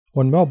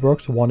When Mel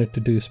Brooks wanted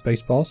to do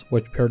Spaceballs,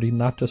 which parodied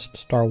not just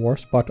Star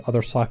Wars but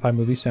other sci-fi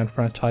movies and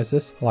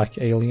franchises like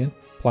Alien,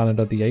 Planet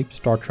of the Apes,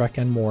 Star Trek,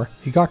 and more,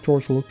 he got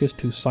George Lucas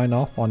to sign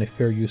off on a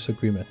fair use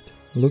agreement.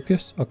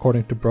 Lucas,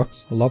 according to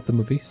Brooks, loved the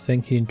movie,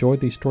 saying he enjoyed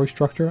the story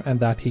structure and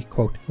that he,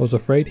 quote, was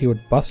afraid he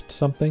would bust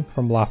something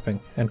from laughing,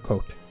 end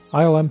quote.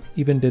 ILM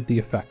even did the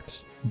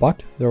effects.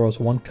 But there was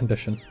one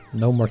condition: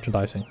 no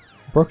merchandising.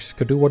 Brooks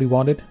could do what he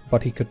wanted,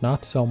 but he could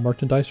not sell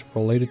merchandise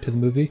related to the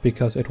movie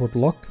because it would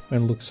look,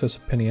 in Lucas's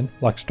opinion,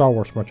 like Star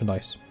Wars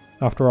merchandise.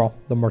 After all,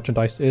 the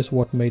merchandise is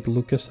what made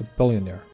Lucas a billionaire.